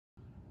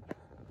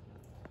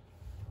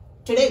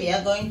Today we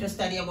are going to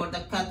study about the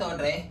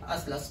cathode ray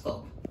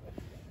oscilloscope.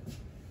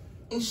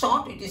 In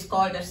short, it is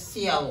called a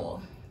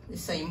CRO.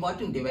 It's an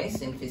important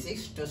device in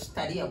physics to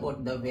study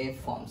about the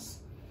waveforms.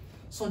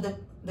 So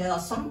there are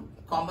some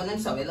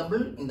components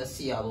available in the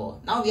CRO.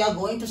 Now we are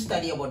going to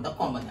study about the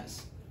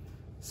components.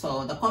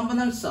 So the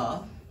components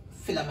are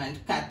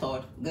filament,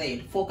 cathode,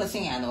 grid,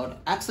 focusing anode,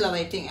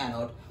 accelerating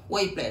anode,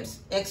 Y plates,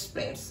 X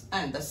plates,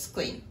 and the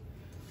screen.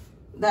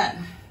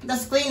 Then the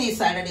screen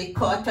is already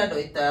coated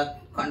with a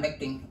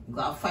conducting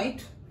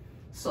graphite,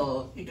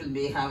 so it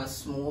will have a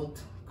smooth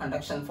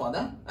conduction for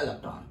the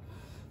electron.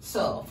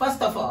 So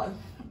first of all,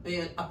 we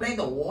will apply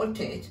the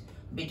voltage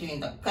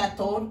between the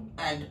cathode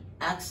and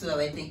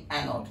accelerating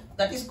anode.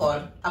 That is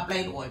called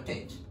applied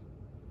voltage.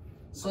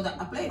 So the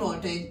applied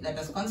voltage, let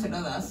us consider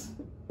as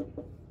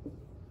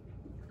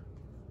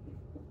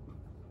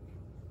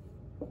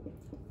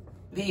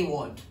V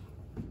volt.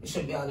 It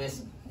should be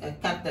always a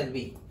capital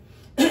V.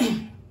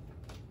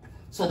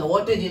 So the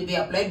voltage will be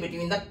applied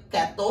between the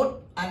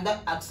cathode and the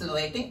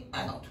accelerating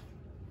anode.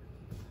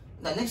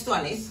 The next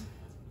one is,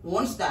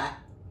 once the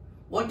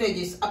voltage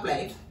is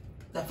applied,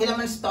 the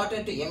filament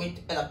started to emit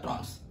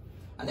electrons,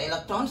 and the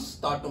electrons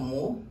start to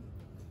move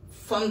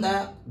from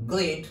the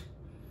grid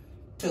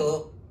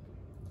to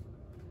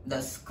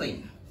the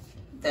screen.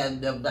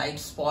 The bright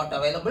spot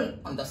available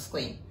on the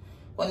screen.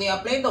 When you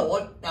apply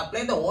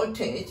the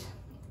voltage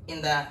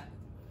in the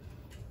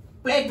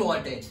plate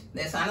voltage,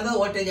 there is another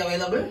voltage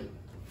available,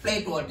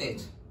 plate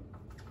voltage.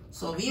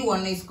 So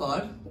V1 is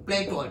called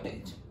plate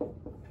voltage.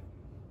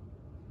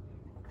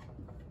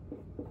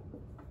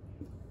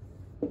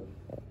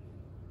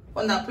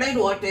 When the applied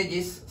voltage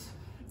is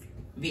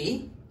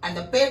V and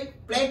the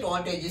plate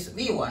voltage is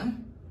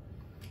V1,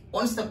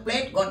 once the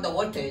plate got the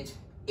voltage,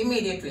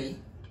 immediately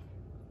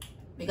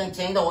we can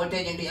change the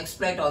voltage into X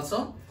plate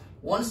also.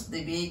 Once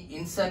we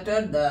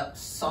inserted the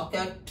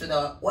socket to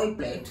the Y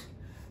plate,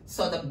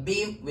 so the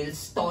beam will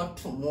start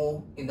to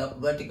move in the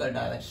vertical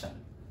direction.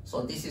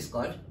 So this is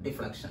called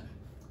deflection,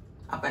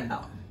 up and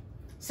down.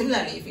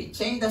 Similarly, if we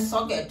change the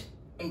socket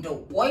into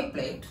Y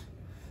plate,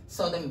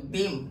 so the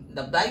beam,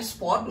 the bright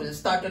spot will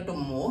start to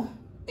move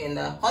in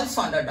the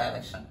horizontal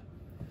direction.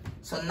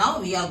 So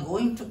now we are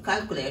going to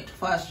calculate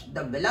first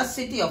the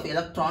velocity of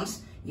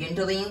electrons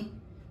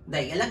entering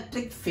the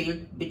electric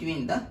field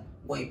between the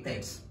Y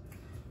plates.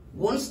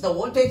 Once the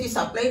voltage is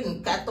applied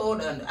in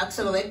cathode and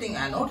accelerating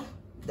anode,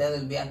 there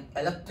will be an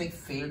electric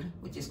field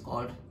which is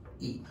called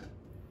E.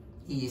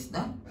 E is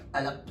the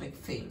electric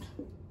field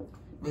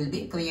will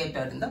be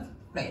created in the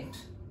plate.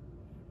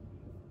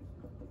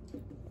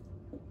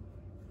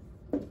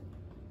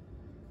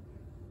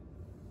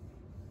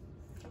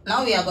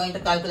 Now we are going to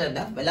calculate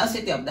the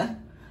velocity of the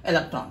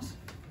electrons.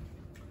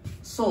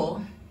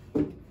 So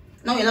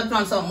now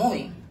electrons are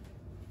moving.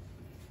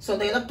 So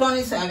the electron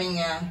is having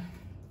a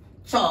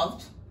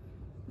charge,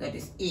 that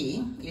is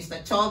E is the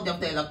charge of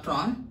the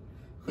electron,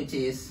 which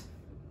is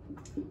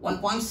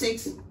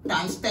 1.6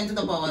 times 10 to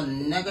the power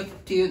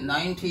negative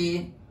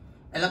 90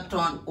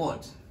 electron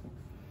volts.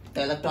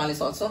 The electron is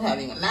also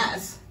having a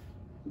mass.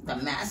 The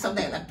mass of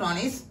the electron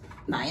is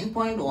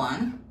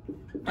 9.1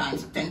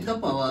 times 10 to the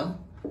power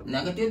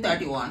negative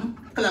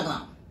 31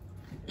 kilogram.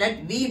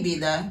 Let V be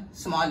the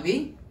small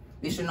v.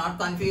 We should not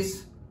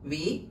confuse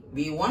V,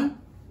 V1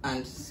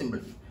 and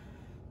symbol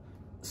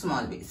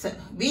small v. So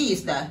V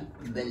is the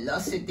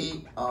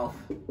velocity of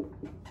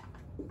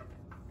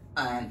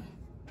an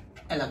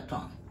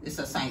electron. This is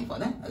a sign for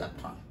the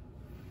electron.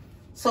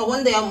 So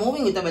when they are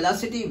moving with the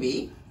velocity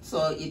v,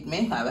 so it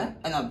may have an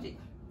energy.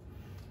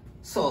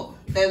 So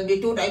there will be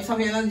two types of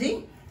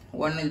energy.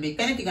 One will be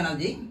kinetic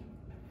energy.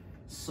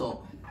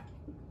 So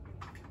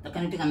the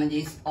kinetic energy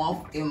is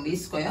of mv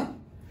square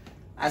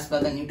as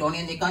per the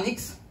Newtonian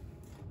mechanics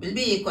will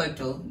be equal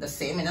to, the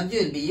same energy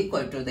will be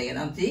equal to the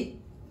energy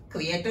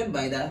created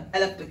by the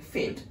electric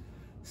field.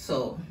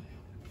 So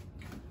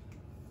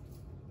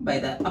by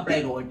the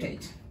applied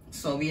voltage.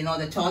 So we know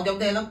the charge of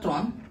the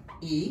electron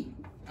E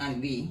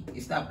and V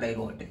is the applied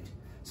voltage.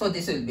 So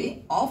this will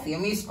be of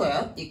mv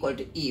square equal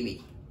to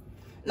EV.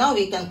 Now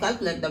we can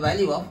calculate the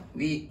value of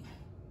V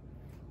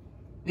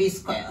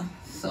square.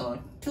 So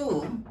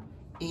 2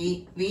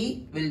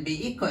 EV will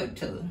be equal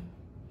to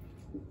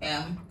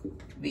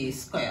mv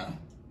square,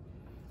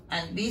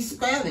 and V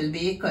square will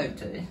be equal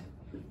to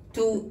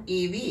 2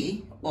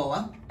 EV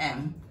over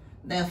m.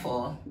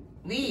 Therefore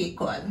V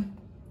equal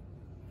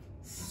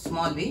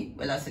small v,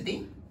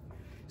 velocity,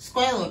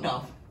 square root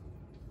of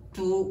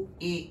 2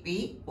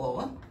 EV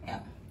over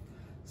m.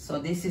 So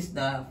this is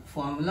the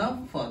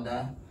formula for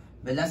the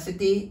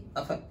velocity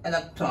of an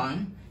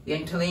electron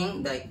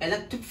entering the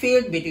electric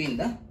field between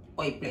the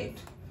Y plate.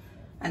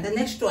 And the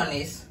next one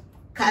is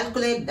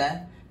calculate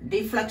the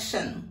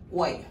deflection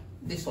Y,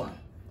 this one.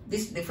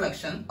 This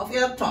deflection of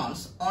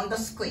electrons on the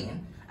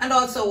screen, and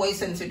also Y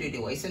sensitivity.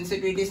 Y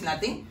sensitivity is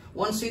nothing.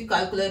 Once we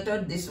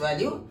calculated this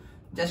value,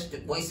 just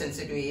Y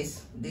sensitivity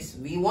is this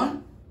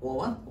V1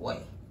 over Y.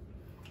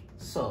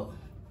 So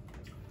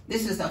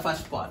this is the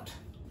first part.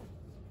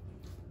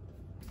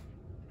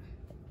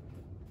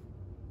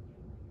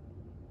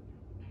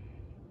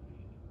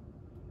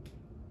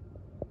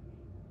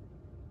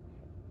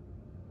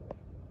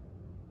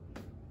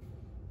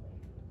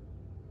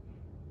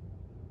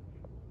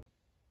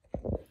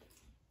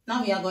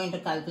 Now we are going to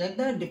calculate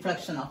the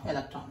deflection of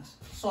electrons.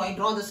 So I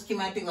draw the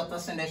schematic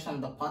representation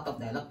of the path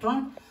of the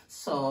electron.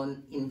 So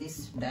in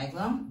this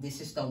diagram, this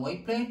is the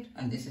Y plate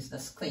and this is the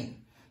screen.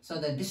 So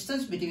the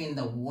distance between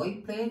the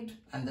Y plate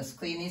and the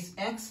screen is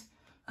x,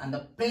 and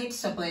the plate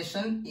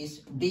separation is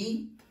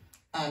d,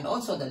 and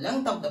also the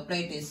length of the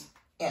plate is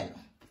L.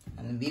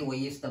 And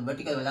Vy is the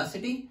vertical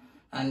velocity,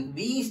 and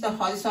V is the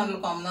horizontal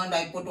component.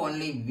 I put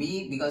only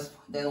V because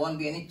there won't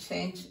be any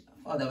change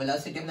for the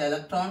velocity of the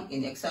electron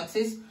in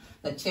x-axis.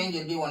 The change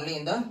will be only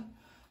in the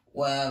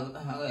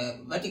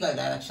vertical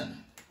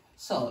direction.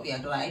 So we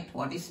have to write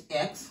what is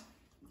x.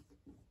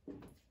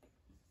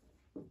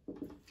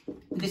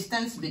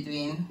 Distance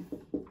between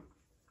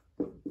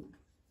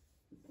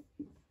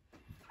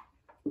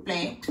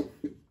plate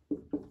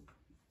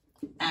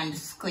and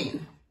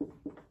screen.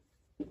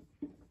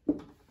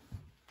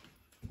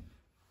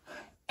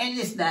 L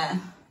is the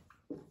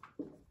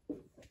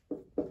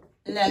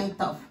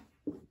length of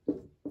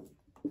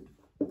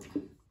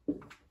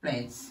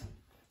plates.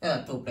 There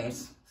are two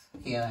plates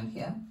here and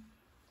here.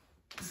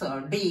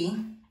 So D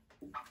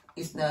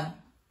is the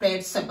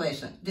plate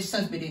separation,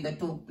 distance between the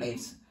two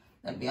plates,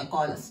 that we are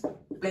called as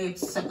plate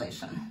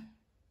separation.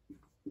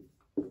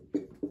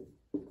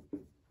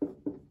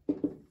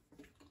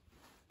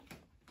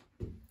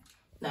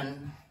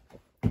 Then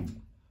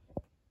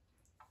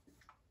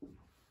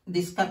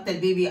this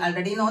capital V, we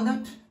already know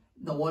that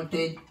the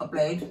voltage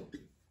applied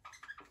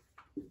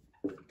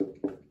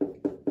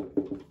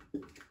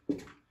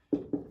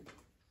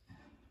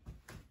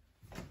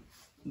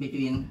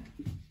between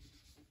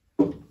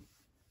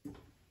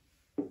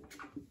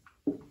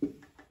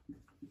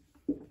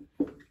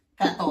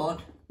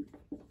cathode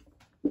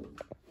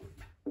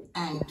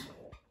and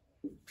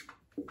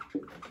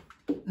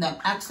the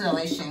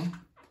accelerating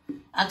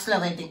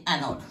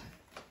anode.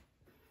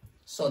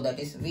 So that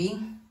is V,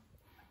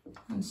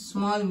 and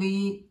small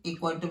v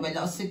equal to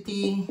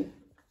velocity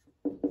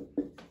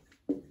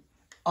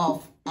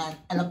of an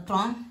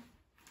electron.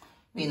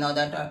 We know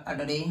that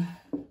already.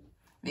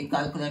 We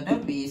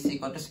calculated V is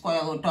equal to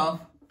square root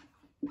of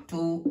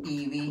 2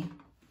 eV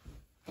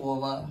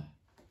over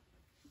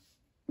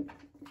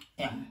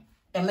m.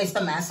 M is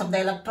the mass of the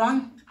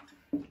electron.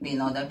 We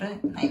know that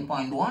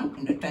 9.1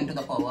 into 10 to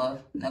the power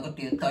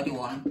negative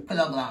 31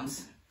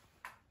 kilograms.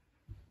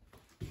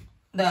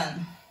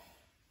 Then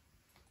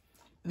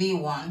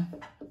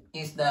V1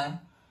 is the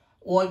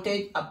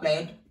voltage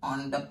applied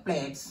on the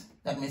plates,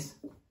 that means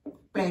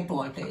plate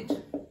voltage.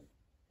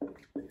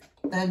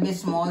 There will be a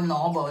small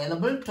knob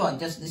available to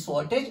adjust this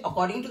voltage.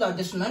 According to the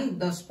adjustment,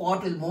 the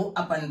spot will move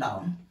up and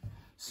down.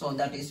 So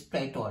that is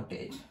plate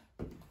voltage.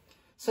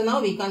 So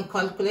now we can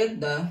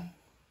calculate the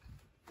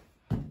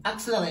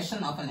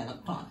acceleration of an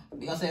electron.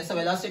 Because there is a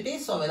velocity,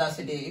 so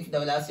velocity, if the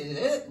velocity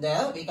is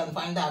there, we can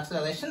find the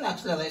acceleration.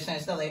 Acceleration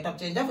is the rate of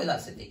change of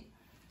velocity.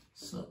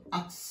 So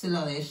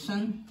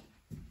acceleration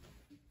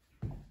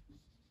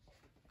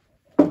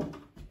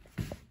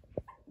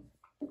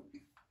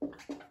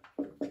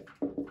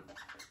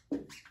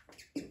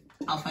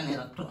of an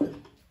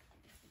electron.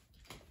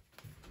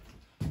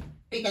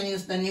 We can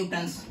use the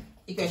Newton's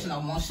equation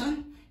of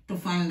motion to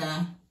find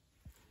the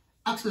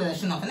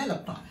acceleration of an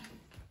electron.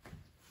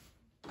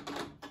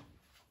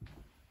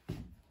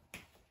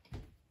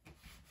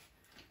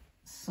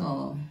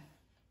 So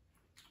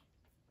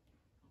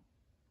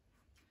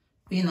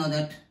we know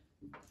that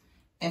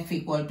F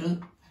equal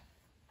to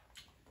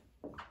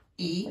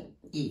E.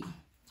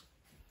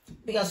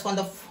 Because when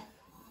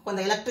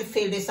the electric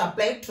field is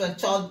applied to a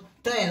charged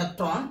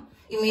electron,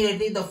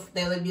 immediately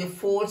there will be a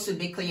force will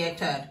be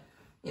created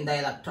in the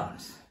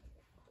electrons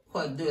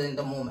during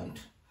the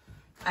movement.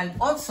 And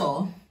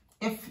also,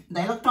 if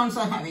the electrons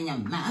are having a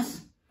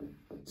mass,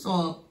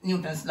 so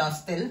Newton's law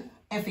still,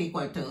 F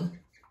equal to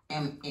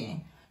ma.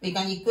 We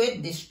can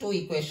equate these two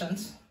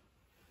equations.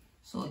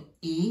 So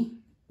E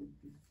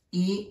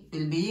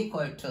will be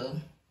equal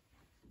to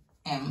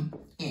ma.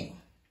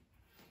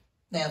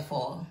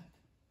 Therefore,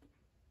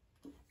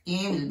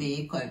 A will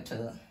be equal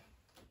to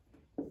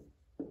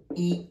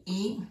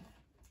E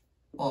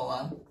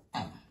over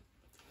m.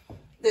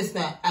 This is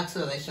the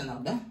acceleration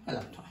of the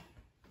electron.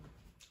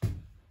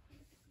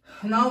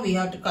 Now we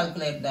have to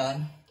calculate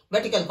the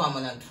vertical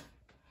component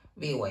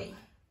Vy.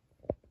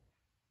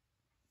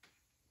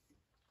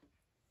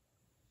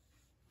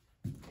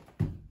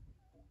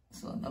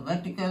 So the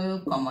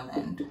vertical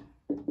component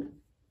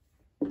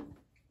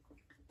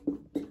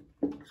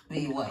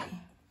Vy.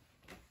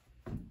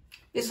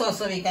 This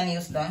also we can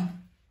use the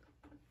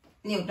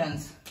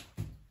Newton's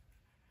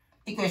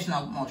equation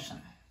of motion.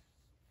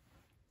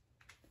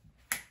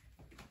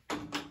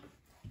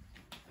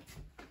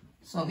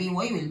 So Vy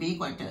will be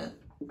equal to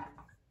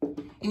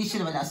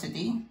initial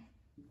velocity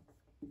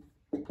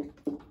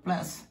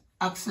plus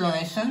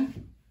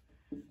acceleration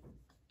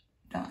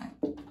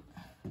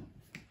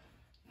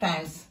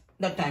times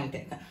the time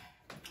taken.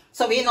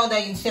 So we know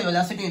the initial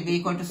velocity will be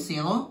equal to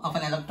 0 of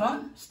an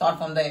electron, start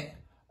from the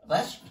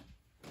rest,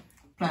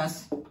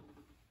 plus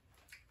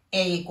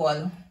A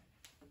equal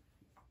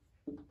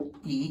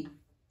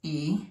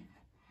E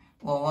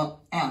over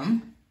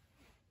m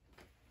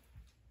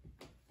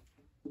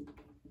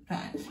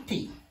times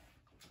t.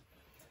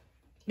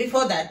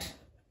 Before that,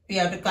 we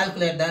have to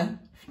calculate the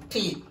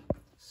t.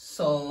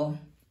 So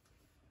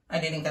I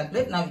didn't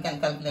calculate. Now we can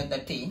calculate the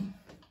t.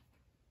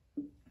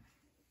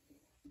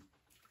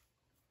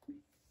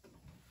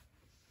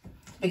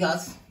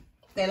 Because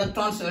the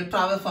electrons will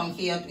travel from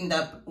here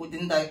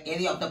within the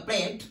area of the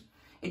plate.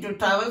 It will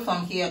travel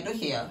from here to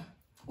here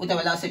with a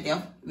velocity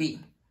of v.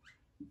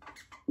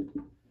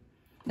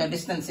 The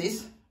distance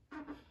is,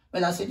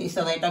 velocity is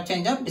the rate of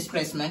change of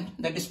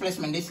displacement. The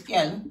displacement is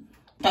L.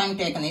 Time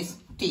taken is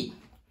t.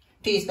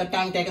 T is the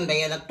time taken by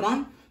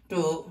electron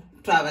to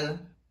travel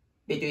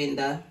between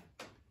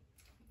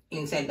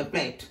inside the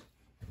plate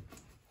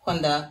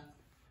under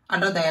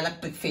the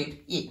electric field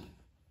E.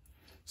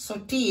 So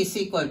T is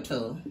equal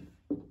to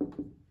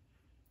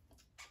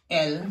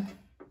L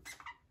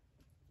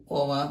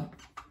over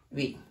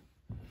V.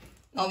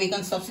 Now we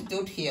can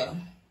substitute here.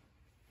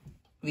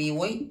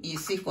 Vy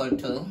is equal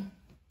to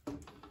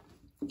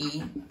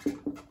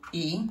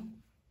E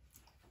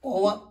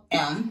over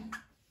M.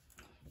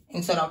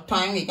 Instead of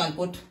time, we can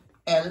put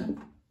L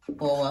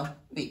over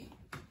V.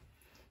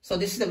 So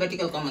this is the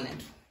vertical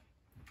component.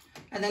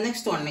 And the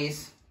next one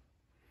is,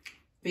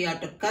 we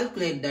have to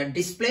calculate the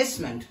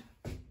displacement.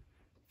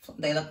 So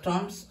the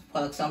electrons,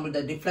 for example,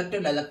 the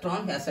deflected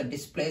electron has a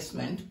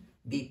displacement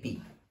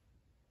Bp.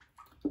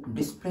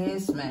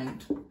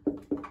 Displacement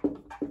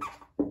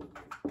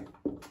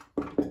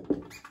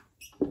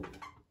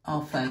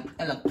of an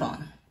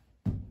electron.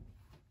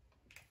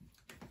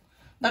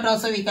 That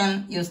also we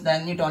can use the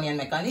Newtonian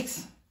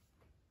mechanics.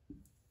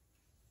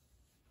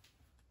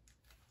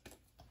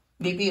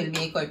 Bp will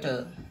be equal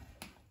to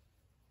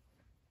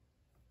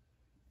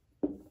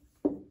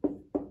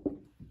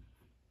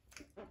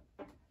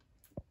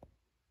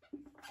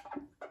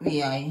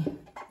Vi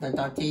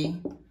delta t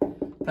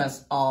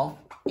plus of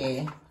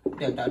A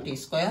delta t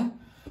square.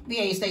 Vi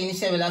is the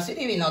initial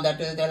velocity. We know that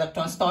the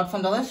electrons start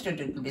from the rest.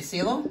 It will be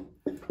 0.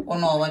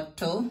 1 over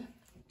 2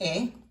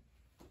 A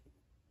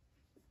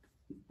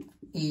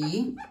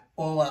E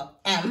over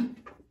M.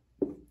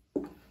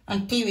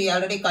 And t we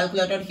already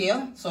calculated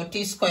here. So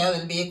t square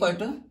will be equal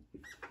to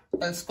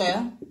L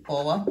square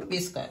over V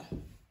square.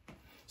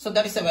 So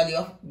that is the value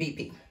of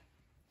Bp.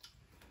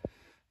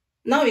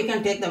 Now we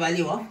can take the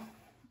value of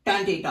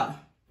tan theta.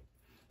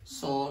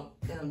 So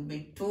there will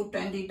be 2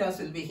 tan thetas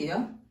will be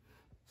here.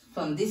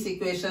 From this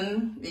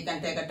equation we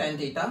can take a tan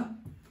theta.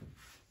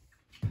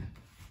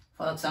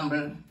 For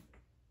example,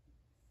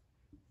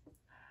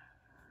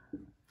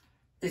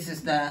 this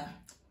is the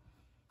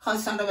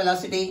horizontal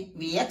velocity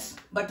Vx,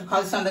 but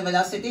horizontal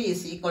velocity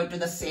is equal to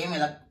the same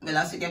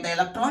velocity of the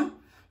electron,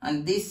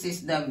 and this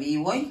is the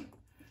Vy.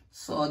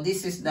 So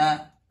this is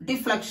the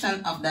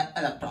deflection of the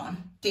electron,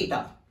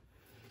 theta.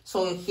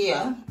 So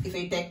here, if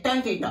we take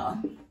tan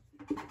theta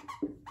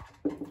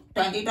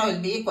will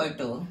be equal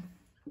to,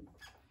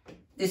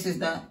 this is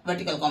the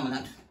vertical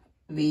component,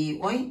 Vy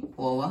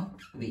over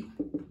V.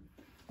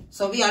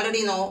 So we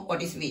already know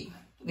what is Vy,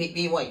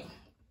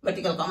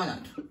 vertical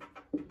component.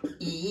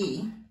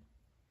 We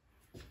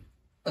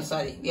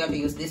have to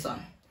use this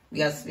one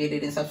because we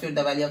didn't substitute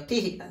the value of t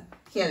here.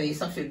 Here we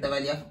substitute the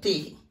value of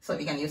t, so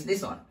we can use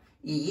this one.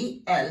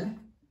 L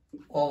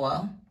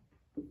over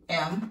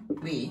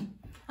mv,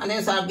 and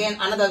there's again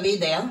another v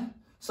there,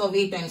 so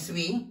v times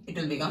v, it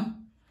will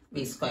become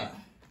v square.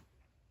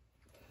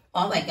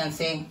 Or I can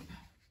say,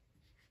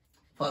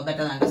 for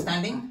better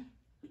understanding,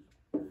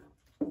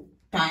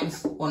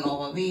 times 1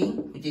 over v,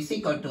 which is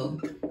equal to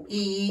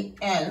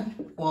L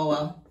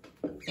over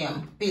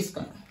mv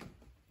square.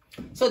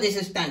 So this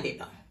is tan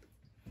theta.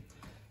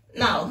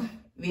 Now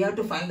we have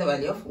to find the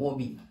value of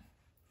OB.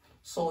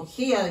 So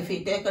here if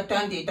we take a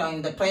tan theta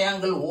in the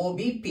triangle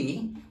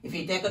OBP, if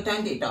we take a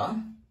tan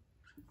theta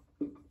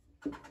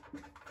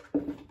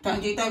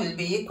will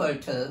be equal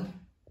to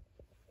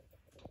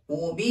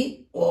OB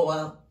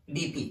over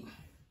BP.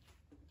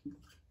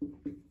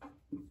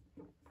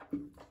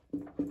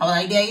 Our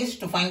idea is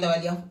to find the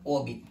value of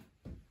OB,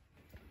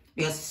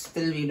 because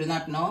still we do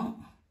not know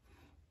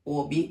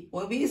OB.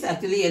 OB is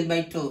actually L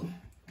by 2.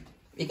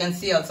 We can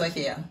see also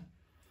here.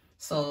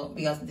 So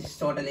because this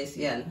total is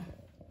L.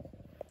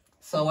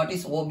 So what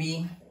is OB?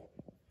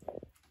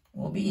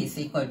 OB is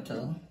equal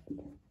to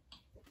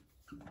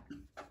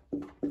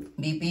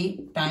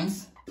BP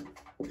times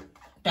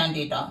tan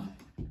theta.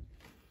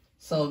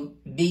 So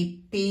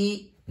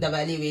BP, the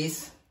value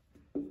is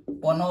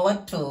 1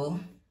 over 2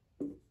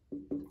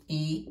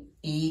 E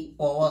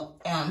over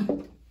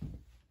M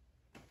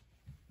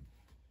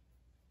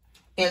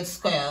L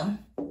square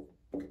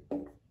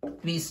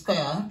V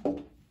square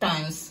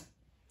times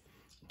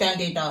tan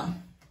theta.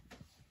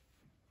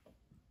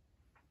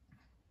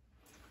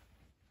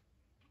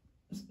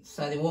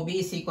 So the OB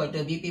is equal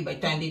to BP by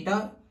tan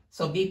theta.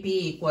 So BP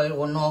equal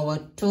 1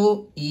 over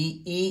 2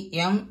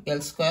 EM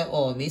L square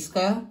over V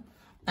square,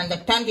 and the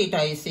tan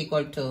theta is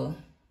equal to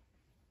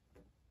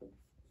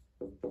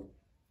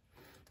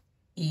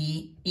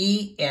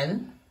EL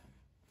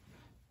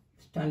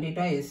tan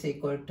theta is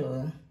equal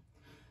to,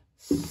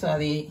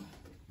 sorry,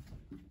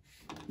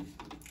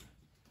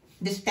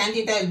 this tan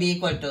theta will be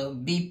equal to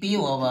BP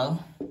over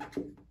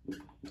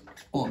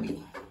OB.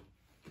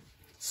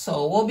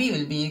 So OB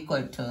will be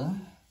equal to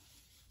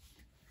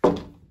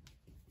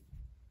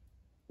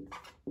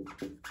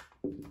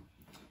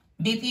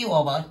BP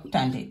over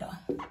tan theta.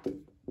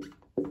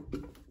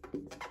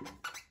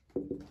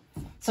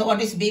 So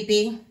what is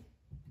BP?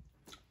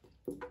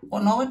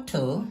 1 over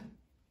 2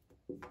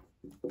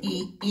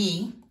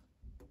 E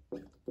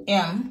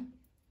M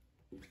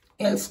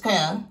L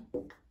square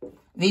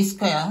V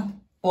square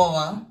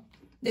over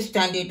this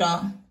tan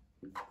theta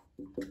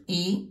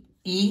E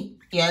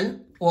L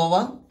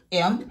over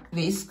M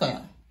V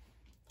square.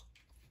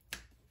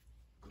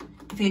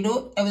 If you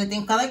do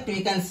everything correct,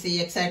 we can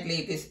see exactly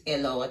it is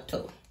L over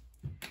 2.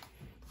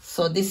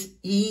 So this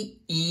E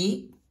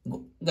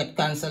get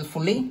cancelled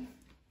fully.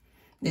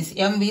 This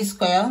MV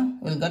square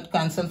will get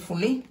cancelled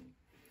fully.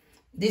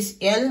 This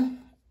L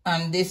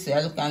and this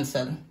L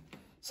cancel.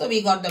 So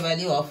we got the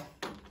value of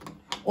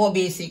OB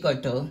is equal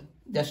to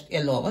just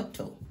L over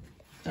 2.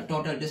 The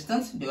total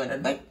distance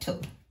divided by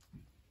 2.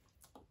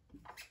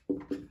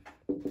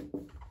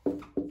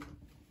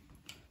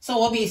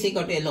 So OB is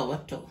equal to L over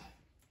 2.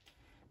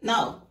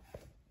 Now,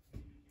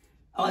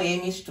 our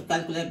aim is to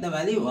calculate the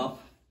value of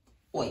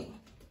Y.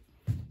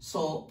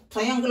 So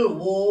triangle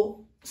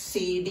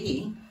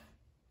OCD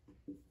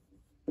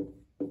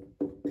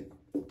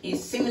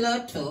is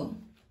similar to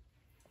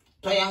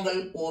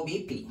triangle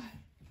OBP.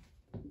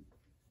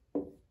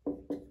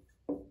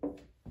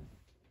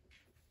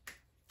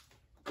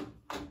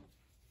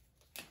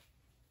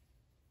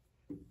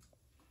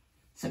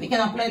 So we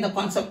can apply the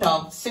concept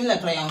of similar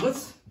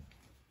triangles.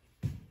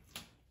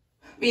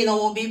 We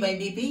know OB by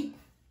BP.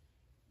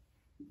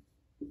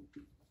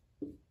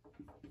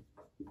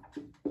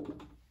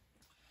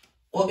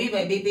 OB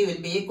by BP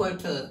will be equal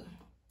to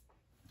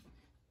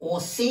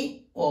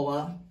OC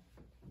over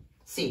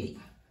CD.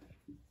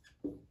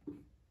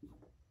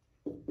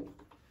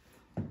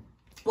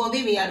 OB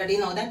we already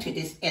know that it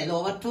is L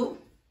over 2.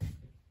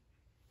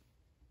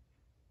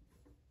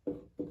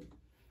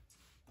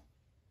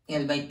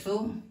 L by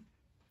 2.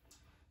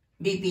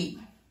 BP.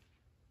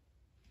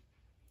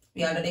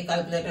 We already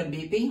calculated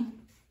BP.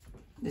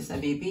 This is a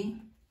BP.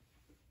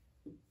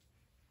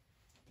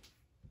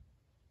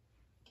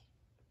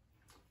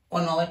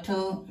 1 over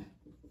 2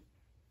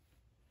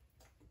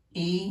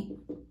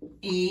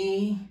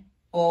 E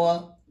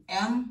over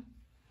M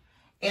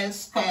L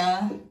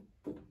square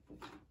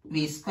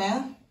V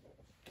square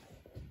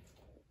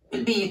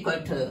will be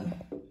equal to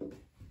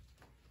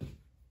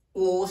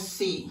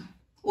OC.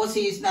 OC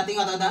is nothing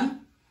other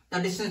than the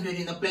distance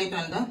between the plate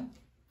and the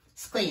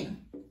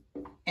screen,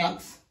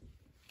 X,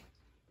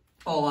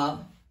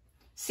 over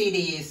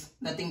CD is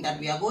the thing that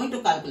we are going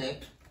to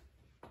calculate,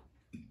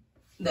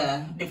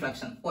 the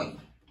deflection, Y.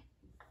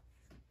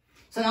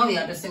 So now we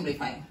have to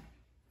simplify.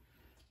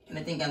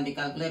 Anything can be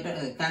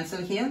calculated,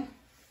 cancelled here.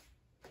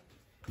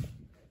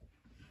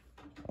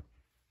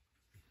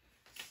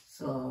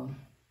 So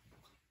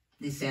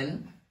this L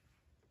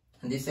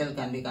and this L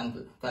can be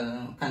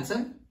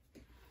cancelled.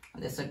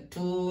 There's a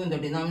 2 in the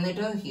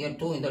denominator, here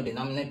 2 in the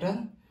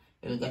denominator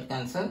will get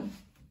cancelled.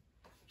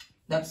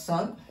 That's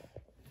all.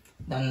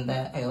 Then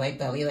I rewrite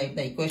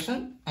the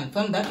equation, and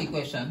from that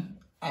equation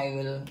I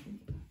will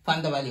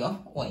find the value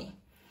of Y.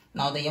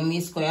 Now the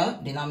MV square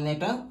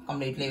denominator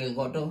completely will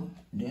go to,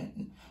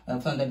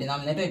 from the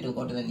denominator it will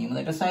go to the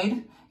numerator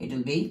side. It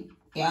will be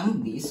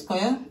MV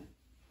square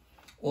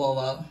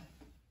over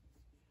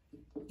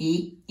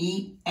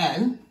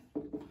EL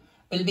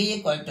will be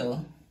equal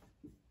to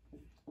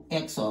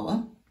X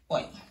over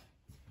Y.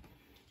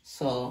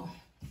 So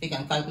we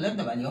can calculate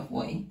the value of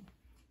Y.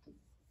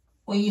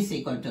 Y is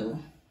equal to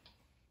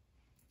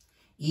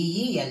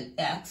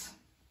EELX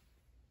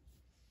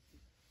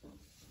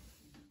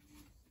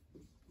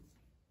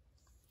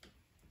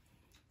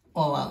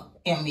over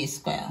MV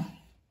square.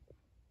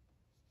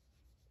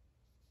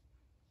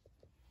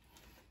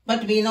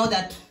 But we know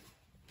that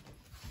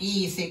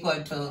E is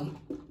equal to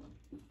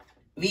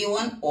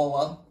V1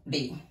 over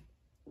D.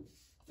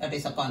 That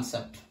is a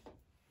concept.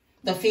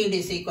 The field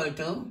is equal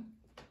to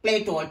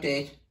plate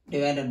voltage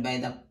divided by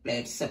the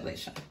plate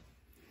separation.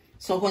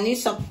 So when you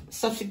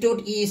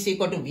substitute E is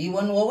equal to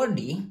V1 over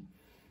D,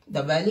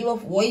 the value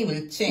of Y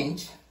will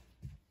change.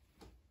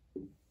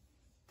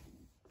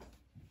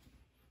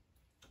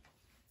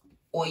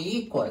 Y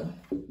equal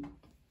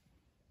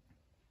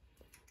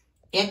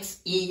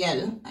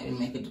XEL, I will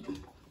make it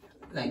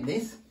like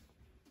this,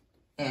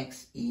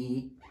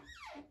 XEL.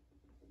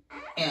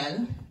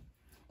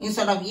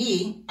 Instead of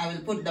E, I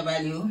will put the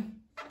value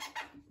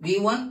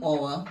V1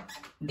 over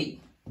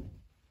D.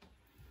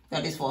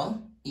 That is for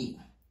E.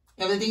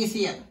 Everything is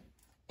here.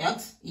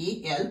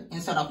 XEL,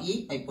 instead of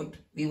E, I put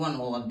V1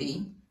 over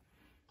D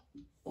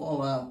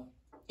over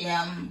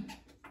M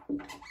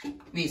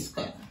V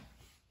square.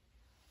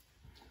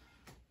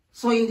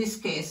 So in this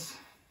case,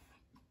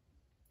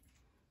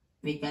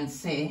 we can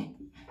say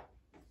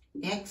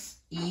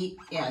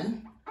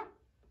XEL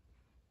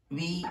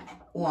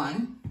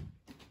V1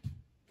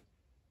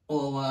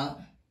 over,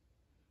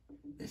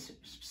 this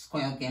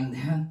square came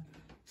there,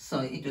 so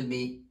it will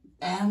be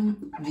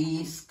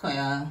mv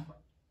square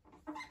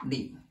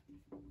d.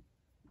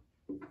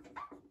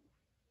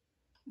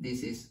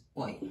 This is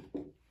y.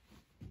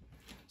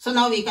 So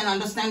now we can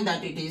understand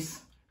that it is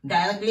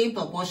directly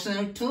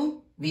proportional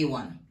to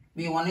V1.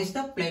 V1 is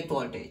the plate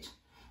voltage.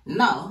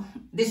 Now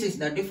this is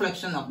the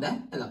deflection of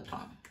the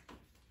electron.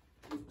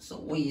 So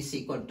y is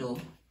equal to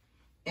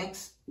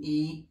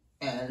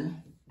XEL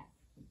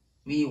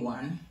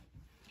V1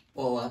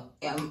 over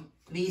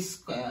mv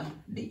square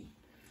d.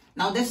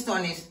 Now this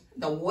one is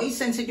the y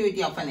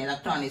sensitivity of an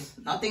electron is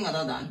nothing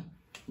other than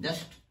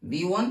just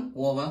V1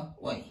 over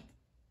y.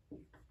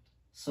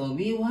 So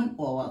V1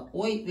 over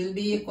y will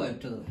be equal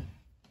to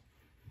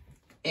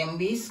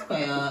mv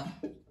square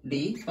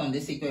d from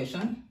this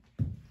equation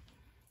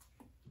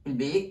will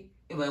be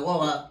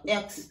over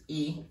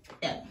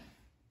XEL.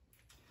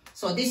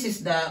 So this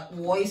is the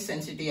y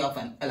sensitivity of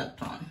an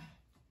electron.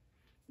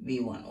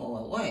 V1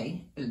 over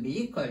y will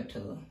be equal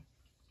to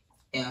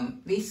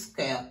mv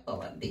square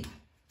over d.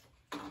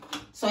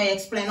 So I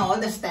explain all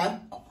the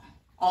steps,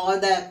 all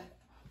the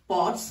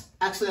parts,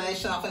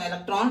 acceleration of an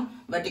electron,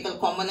 vertical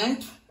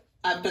component,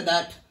 after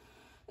that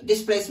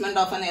displacement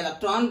of an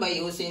electron by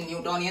using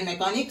Newtonian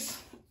mechanics,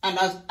 and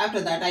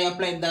after that I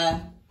applied the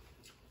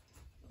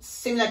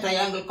similar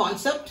triangle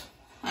concept,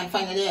 and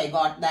finally I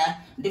got the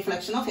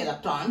deflection of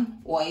electron,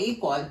 y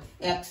equal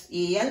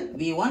XEL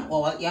V1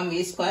 over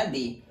mv square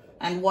d,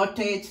 and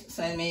voltage,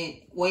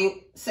 y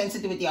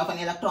sensitivity of an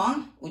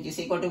electron, which is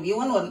equal to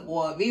V1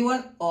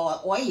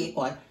 over y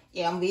equal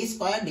mv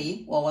square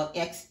d over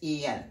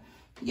XEL.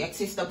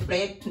 X is the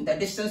plate, the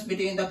distance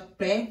between the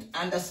plate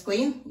and the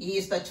screen. E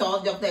is the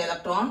charge of the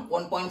electron,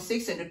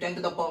 1.6 into 10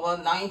 to the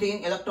power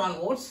 19 electron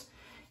volts.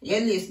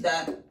 L is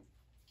the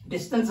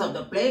distance of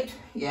the plate,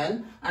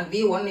 L, and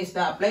V1 is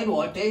the applied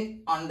voltage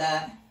on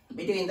the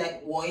between the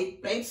Y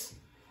plates,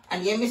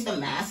 and M is the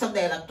mass of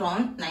the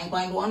electron,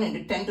 9.1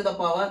 into 10 to the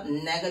power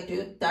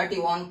negative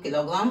 31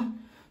 kilogram.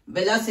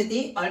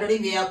 Velocity, already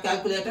we have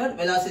calculated,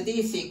 velocity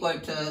is equal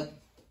to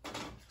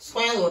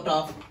square root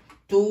of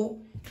 2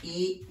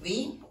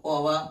 EV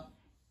over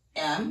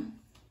M.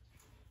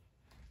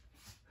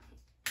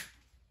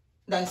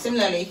 Then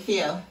similarly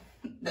here,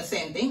 the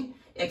same thing.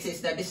 X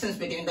is the distance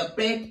between the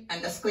plate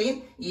and the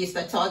screen. E is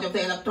the charge of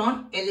the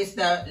electron. L is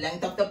the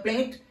length of the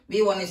plate.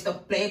 V1 is the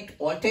plate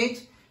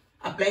voltage,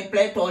 applied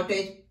plate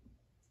voltage,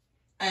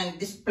 and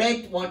this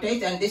plate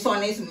voltage, and this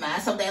one is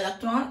mass of the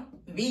electron.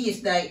 V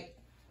is the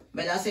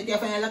velocity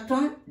of an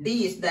electron.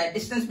 D is the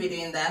distance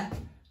between the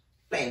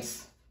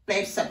plates,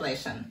 plate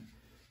separation.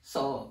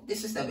 So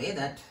this is the way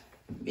that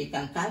we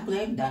can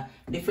calculate the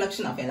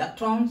deflection of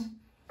electrons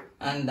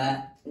and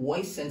the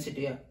Y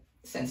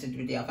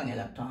sensitivity of an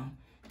electron.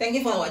 Thank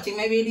you for watching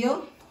my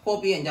video.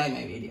 Hope you enjoy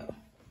my video.